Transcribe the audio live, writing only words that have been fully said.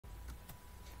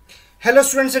Hello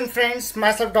students and friends,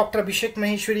 my self doctor अभिषेक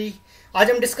महेश्वरी।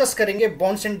 आज हम discuss करेंगे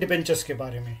बॉन्ड्स एंड डिबेंचर्स के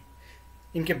बारे में,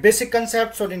 इनके बेसिक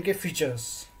कंसेप्ट्स और इनके फीचर्स।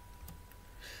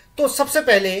 तो सबसे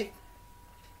पहले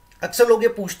अक्सर लोग ये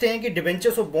पूछते हैं कि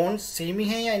डिबेंचर्स और बॉन्ड्स सेम ही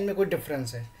हैं या इनमें कोई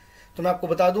डिफरेंस है। तो मैं आपको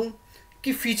बता दूं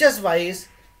कि features wise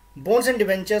bonds and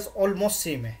debentures almost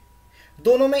same है।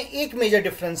 दोनों में एक मेजर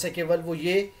डिफरेंस है, केवल वो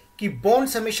ये कि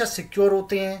बॉन्ड्स हमेशा सिक्योर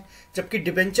होते हैं, जबकि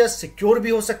डिबेंचर्स सिक्योर भी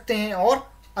हो सकते हैं और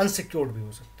अनसिक्योर्ड भी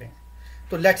हो सकते हैं।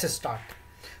 तो लेट्स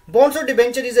स्टार्ट। बॉन्ड्स और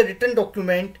debenture is a written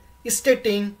document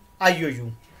स्टेटिंग IOU,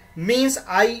 means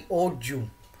I और यू।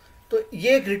 तो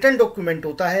ये एक रिटन डॉक्यूमेंट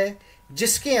होता है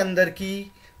जिसके अंदर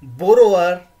की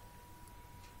बोरोवर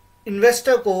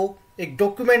इन्वेस्टर को एक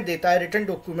डॉक्यूमेंट देता है, रिटन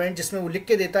डॉक्यूमेंट, जिसमें वो लिख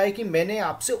के देता है कि मैंने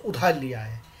आपसे उधार लिया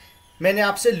है, मैंने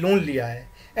आपसे लोन लिया है।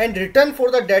 And return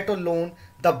for the date और loan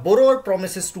the borrower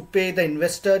promises to पे the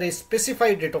investor a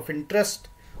specified rate of interest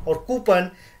और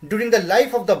coupon during the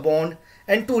life of the bond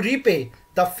and to repay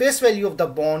the face value of the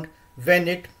bond when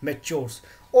it matures।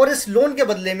 और इस loan के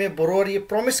बदले में borrower ये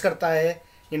promise करता है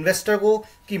इन्वेस्टर को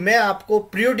कि मैं आपको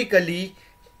पीरियोडिकली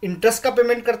इंटरेस्ट का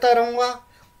पेमेंट करता रहूँगा,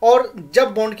 और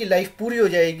जब बॉन्ड की लाइफ पूरी हो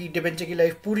जाएगी, डिबेंचर की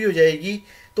लाइफ पूरी हो जाएगी,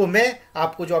 तो मैं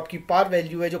आपको जो आपकी पार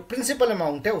वैल्यू है, जो प्रिंसिपल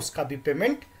अमाउंट है, उसका भी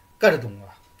पेमेंट कर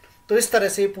दूंगा। तो इस तरह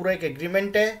से पूरा एक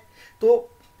एग्रीमेंट है। तो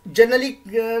जनरली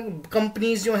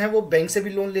कंपनीज जो हैं वो बैंक से भी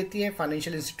लोन लेती हैं,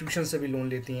 फाइनेंशियल इंस्टीट्यूशन से भी लोन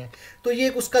लेती हैं। तो ये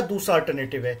एक उसका दूसरा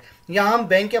अल्टरनेटिव है। यहाँ हम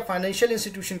बैंक या फाइनेंशियल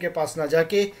इंस्टीट्यूशन के पास ना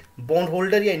जाके बॉन्ड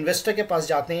होल्डर या इन्वेस्टर के पास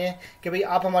जाते हैं कि भाई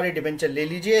आप हमारे डिबेंचर ले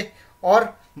लीजिए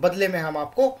और बदले में हम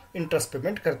आपको इंटरेस्ट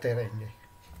पेमेंट करते रहेंगे।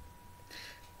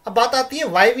 अब बात आती है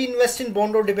why we invest in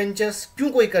bond और डिबेंचर्स, क्यों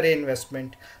कोई करे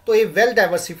इन्वेस्टमेंट। तो ए well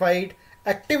diversified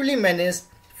actively managed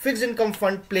fixed income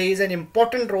fund plays an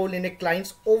important role in a client's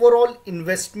overall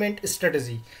investment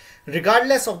strategy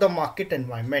regardless of the market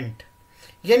environment।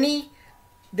 यानी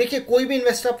देखिए, कोई भी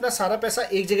इन्वेस्टर अपना सारा पैसा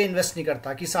एक जगह इन्वेस्ट नहीं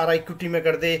करता कि सारा इक्विटी में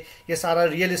कर दे या सारा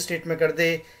रियल एस्टेट में कर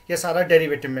दे या सारा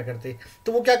डेरिवेटिव में कर दे।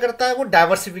 तो वो क्या करता है, वो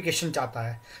डाइवर्सिफिकेशन चाहता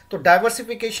है। तो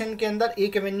डाइवर्सिफिकेशन के अंदर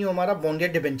एक एवेन्यू हमारा बॉन्ड या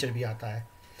डिबेंचर भी आता है।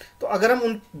 तो अगर हम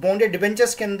उन बॉन्ड या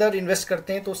डिबेंचर्स के अंदर इन्वेस्ट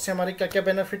करते हैं तो उससे हमारे क्या क्या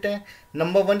बेनिफिट हैं।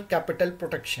 नंबर 1, कैपिटल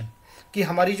प्रोटेक्शन, कि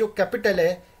हमारी जो कैपिटल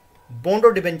है बॉन्ड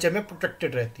और डिबेंचर में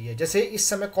प्रोटेक्टेड रहती है। जैसे इस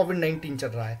समय कोविड-19 चल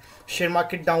रहा है, शेयर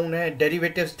मार्केट डाउन है,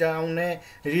 डेरिवेटिव्स डाउन है,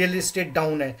 रियल एस्टेट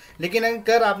डाउन है, लेकिन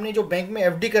अगर आपने जो बैंक में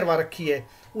FD करवा रखी है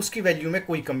उसकी वैल्यू में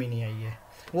कोई कमी नहीं आई है।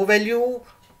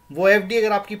 वो FD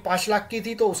अगर आपकी 5 लाख की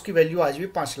थी तो उसकी वैल्यू आज भी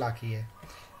 5 लाख ही है।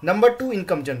 नंबर 2,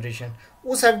 इनकम जनरेशन,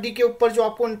 उस FD के ऊपर जो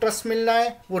आपको इंटरेस्ट मिलना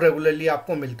है वो रेगुलरली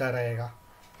आपको मिलता रहेगा,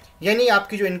 यानी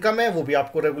आपकी जो इनकम है वो भी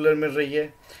आपको रेगुलर मिल रही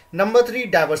है। नंबर 3,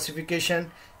 डाइवर्सिफिकेशन,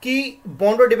 कि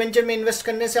बॉन्ड और डिबेंचर में इन्वेस्ट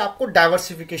करने से आपको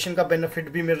डाइवर्सिफिकेशन का बेनिफिट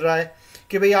भी मिल रहा है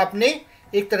कि भाई आपने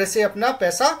एक तरह से अपना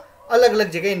पैसा अलग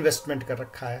अलग जगह इन्वेस्टमेंट कर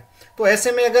रखा है। तो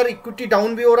ऐसे में अगर इक्विटी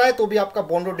डाउन भी हो रहा है तो भी आपका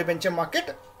बॉन्ड और डिबेंचर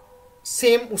मार्केट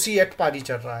सेम उसी एट पार ही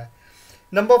चल रहा है।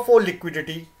 नंबर 4,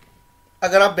 लिक्विडिटी,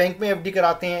 अगर आप बैंक में FD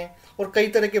कराते हैं, और कई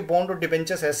तरह के बॉन्ड और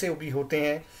डिबेंचर्स ऐसे भी होते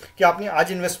हैं कि आपने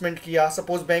आज इन्वेस्टमेंट किया,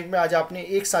 सपोज बैंक में आज आपने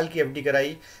 1 साल की FD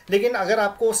कराई, लेकिन अगर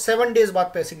आपको 7 डेज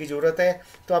बाद पैसे की ज़रूरत है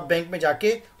तो आप बैंक में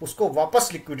जाके उसको वापस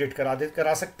लिक्विडेट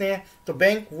करा सकते हैं। तो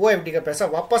बैंक वो FD का पैसा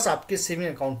वापस आपके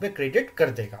सेविंग अकाउंट में क्रेडिट कर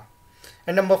देगा।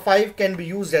 And number 5, can be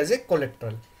use as a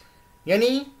colorectal,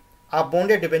 यानी आप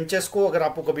बॉन्ड या डिबेंचर्स को अगर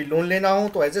आपको कभी लोन लेना हो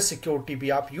तो एज ए सिक्योरिटी भी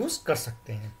आप यूज़ कर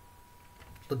सकते हैं।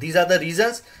 तो दीज आर द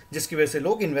रीजंस जिसकी वजह से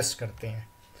लोग इन्वेस्ट करते हैं।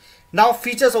 नाउ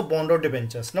फीचर्स ऑफ बॉन्ड और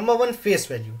debentures. Number 1, face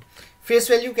value. Face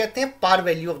value कहते हैं par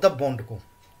value of the bond को।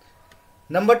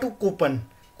 Number 2, coupon.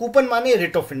 कूपन माने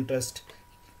rate of interest,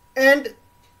 and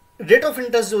rate of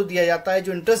interest जो दिया जाता है,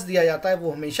 जो इंटरेस्ट दिया जाता है,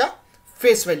 वो हमेशा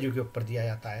फेस वैल्यू के ऊपर दिया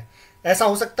जाता है। ऐसा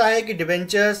हो सकता है कि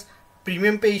डिबेंचर्स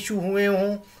प्रीमियम पे इशू हुए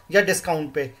हों या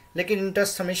डिस्काउंट पे, लेकिन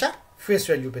इंटरेस्ट हमेशा फेस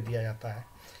वैल्यू पे दिया जाता है।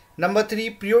 Number 3,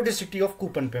 periodicity of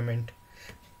coupon payment.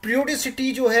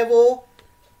 Periodicity जो है वो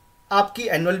आपकी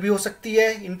एनुअल भी हो सकती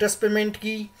है इंटरेस्ट पेमेंट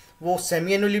की, वो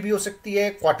सेमी एनुअली भी हो सकती है,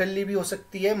 क्वार्टरली भी हो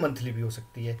सकती है, मंथली भी हो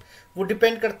सकती है। वो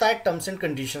डिपेंड करता है टर्म्स एंड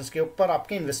कंडीशंस के ऊपर,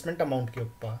 आपके इन्वेस्टमेंट अमाउंट के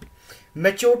ऊपर।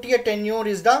 मैच्योरिटी या tenure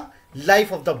is the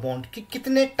life of the bond, कि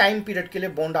कितने टाइम पीरियड के लिए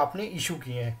बॉन्ड आपने इशू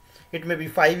किए हैं। इट में B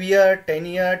 5 year, 10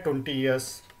 year, 20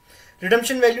 years.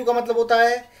 Redemption value का मतलब होता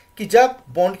है कि जब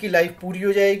बॉन्ड की लाइफ पूरी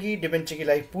हो जाएगी, डिबेंचर की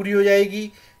लाइफ पूरी हो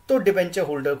जाएगी, तो डिबेंचर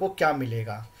होल्डर को क्या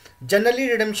मिलेगा। जनरली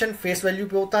रिडेम्पशन फेस वैल्यू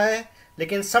पे होता है,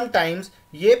 लेकिन समटाइम्स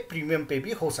ये प्रीमियम पे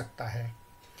भी हो सकता है।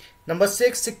 Number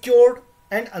 6, secured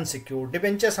and unsecured.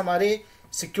 Debentures हमारे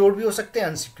सिक्योर्ड भी हो सकते हैं,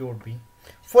 अनसिक्योर्ड भी।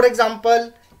 फॉर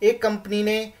एग्जांपल, एक कंपनी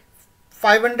ने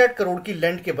 500 करोड़ की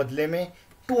लैंड के बदले में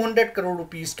 200 करोड़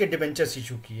रुपीस के डिबेंचर्स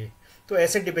इशू किए, तो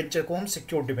ऐसे डिबेंचर को हम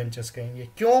सिक्योर डिबेंचर्स कहेंगे।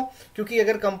 क्यों? क्योंकि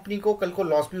अगर कंपनी को कल को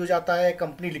लॉस भी हो जाता है,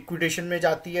 कंपनी लिक्विडेशन में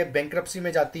जाती है, बैंकरप्सी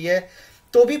में जाती है,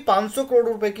 तो भी 500 करोड़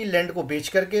रुपए की लैंड को बेच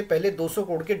करके पहले 200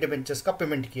 करोड़ के डिबेंचर्स का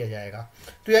पेमेंट किया जाएगा।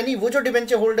 तो यानी वो जो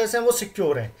डिबेंचर होल्डर्स हैं वो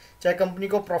सिक्योर हैं, चाहे कंपनी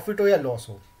को प्रॉफिट हो या लॉस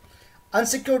हो।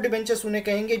 अनसिक्योर्ड डिबेंचर्स उन्हें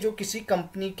कहेंगे जो किसी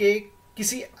कंपनी के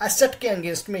किसी एसेट के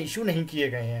अगेंस्ट में इशू नहीं किए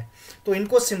गए हैं, तो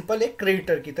इनको सिंपल एक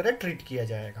क्रेडिटर की तरह ट्रीट किया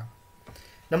जाएगा।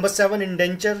 Number 7,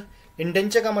 indenture.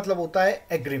 इंडेंचर का मतलब होता है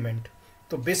एग्रीमेंट।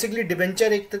 तो बेसिकली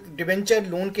डिबेंचर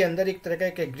लोन के अंदर एक तरह का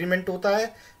एक एग्रीमेंट होता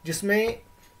है जिसमें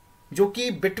जो कि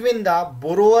between the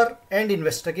borrower and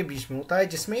investor के बीच में होता है,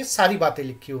 जिसमें सारी बातें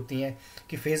लिखी होती हैं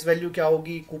कि फेस वैल्यू क्या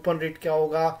होगी, कूपन रेट क्या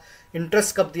होगा,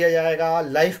 इंटरेस्ट कब दिया जाएगा,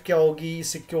 लाइफ क्या होगी,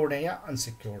 सिक्योर्ड है या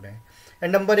अनसिक्योर्ड है।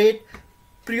 And number 8,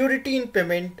 priority in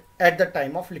payment at the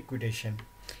time of liquidation.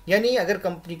 यानी अगर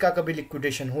कंपनी का कभी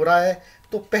लिक्विडेशन हो रहा है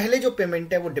तो पहले जो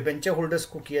पेमेंट है वो डिबेंचर होल्डर्स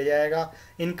को किया जाएगा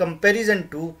in comparison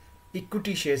to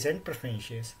equity shares and preference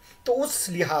shares. तो उस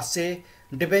लिहाज से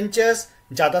डिबेंचर्स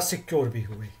ज़्यादा सिक्योर भी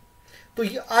हुए। तो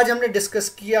ये आज हमने डिस्कस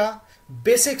किया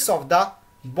बेसिक्स ऑफ द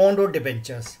बॉन्ड और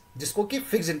डिबेंचर्स, जिसको कि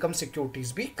फिक्स इनकम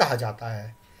सिक्योरिटीज भी कहा जाता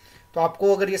है। तो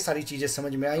आपको अगर ये सारी चीज़ें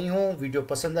समझ में आई हो, वीडियो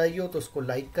पसंद आई हो, तो उसको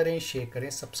लाइक करें, शेयर करें,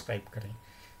 सब्सक्राइब करें।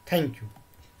 Thank you.